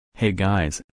Hey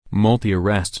guys,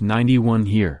 MultiArrest91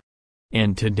 here.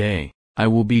 And today, I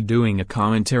will be doing a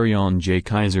commentary on Jay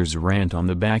Kizer's rant on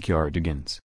the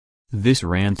Backyardigans. This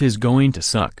rant is going to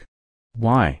suck.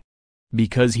 Why?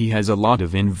 Because he has a lot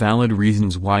of invalid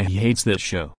reasons why he hates that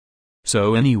show.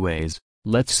 So anyways,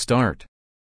 let's start.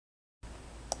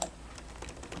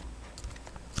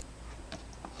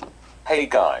 Hey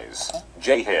guys,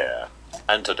 Jay here.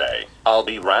 And today, I'll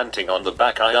be ranting on the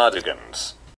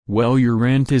Backyardigans. Well, your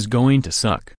rant is going to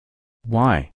suck.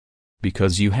 Why?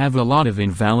 Because you have a lot of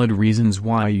invalid reasons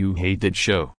why you hate that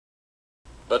show.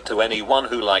 But to anyone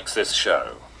who likes this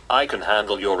show, I can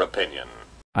handle your opinion.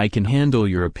 I can handle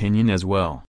your opinion as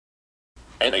well.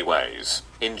 Anyways,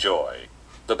 enjoy.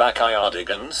 The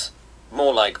Backyardigans?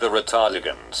 More like the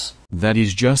Retardigans. That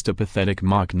is just a pathetic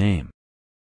mock name.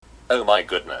 Oh my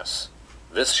goodness.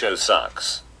 This show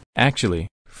sucks. Actually,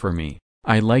 for me,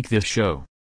 I like this show.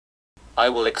 I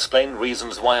will explain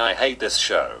reasons why I hate this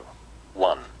show.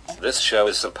 1. This show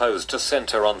is supposed to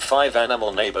center on 5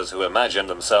 animal neighbors who imagine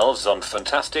themselves on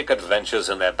fantastic adventures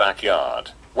in their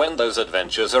backyard, when those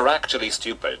adventures are actually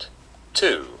stupid.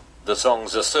 2. The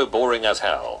songs are so boring as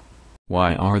hell.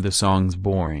 Why are the songs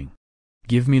boring?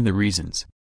 Give me the reasons.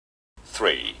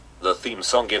 3. The theme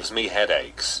song gives me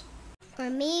headaches. Or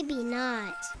maybe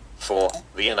not. 4.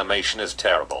 The animation is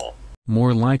terrible.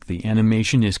 More like the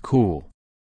animation is cool.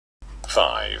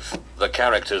 5. The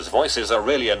characters' voices are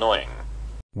really annoying.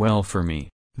 Well, for me,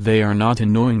 they are not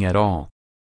annoying at all.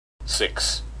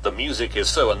 6. The music is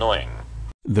so annoying.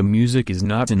 The music is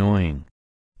not annoying.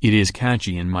 It is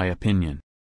catchy in my opinion.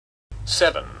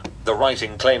 7. The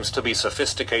writing claims to be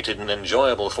sophisticated and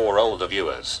enjoyable for older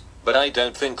viewers, but I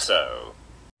don't think so.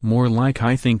 More like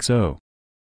I think so.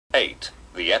 8.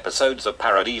 The episodes are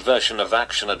parody version of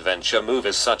action-adventure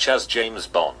movies such as James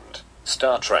Bond,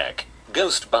 Star Trek,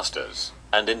 Ghostbusters,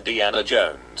 and Indiana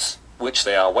Jones, which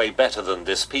they are way better than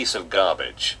this piece of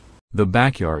garbage. The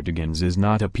Backyardigans is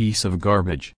not a piece of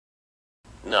garbage.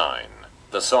 9.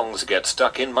 The songs get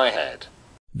stuck in my head.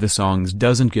 The songs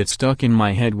doesn't get stuck in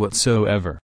my head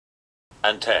whatsoever.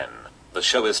 And 10. The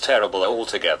show is terrible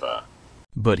altogether.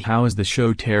 But how is the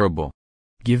show terrible?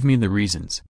 Give me the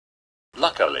reasons.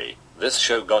 Luckily, this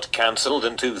show got cancelled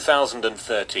in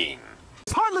 2013.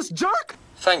 Heartless jerk!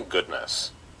 Thank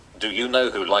goodness. Do you know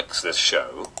who likes this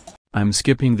show? I'm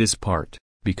skipping this part,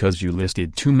 because you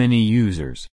listed too many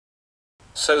users.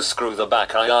 So screw the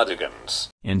Backyardigans.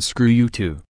 And screw you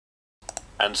too.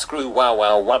 And screw Wow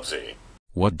Wow Wubsy.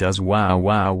 What does Wow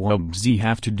Wow Wubsy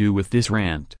have to do with this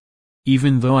rant?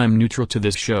 Even though I'm neutral to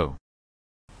this show.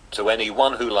 To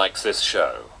anyone who likes this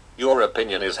show, your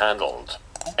opinion is handled.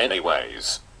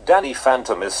 Anyways, Danny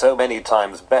Phantom is so many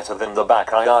times better than the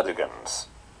Backyardigans.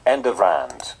 End of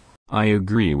rant. I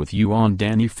agree with you on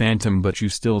Danny Phantom, but you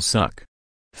still suck.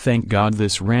 Thank God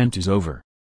this rant is over.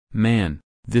 Man,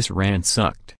 this rant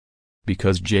sucked.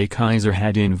 Because Jay Kizer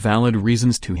had invalid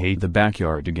reasons to hate the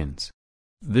Backyardigans.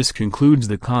 This concludes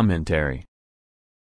the commentary.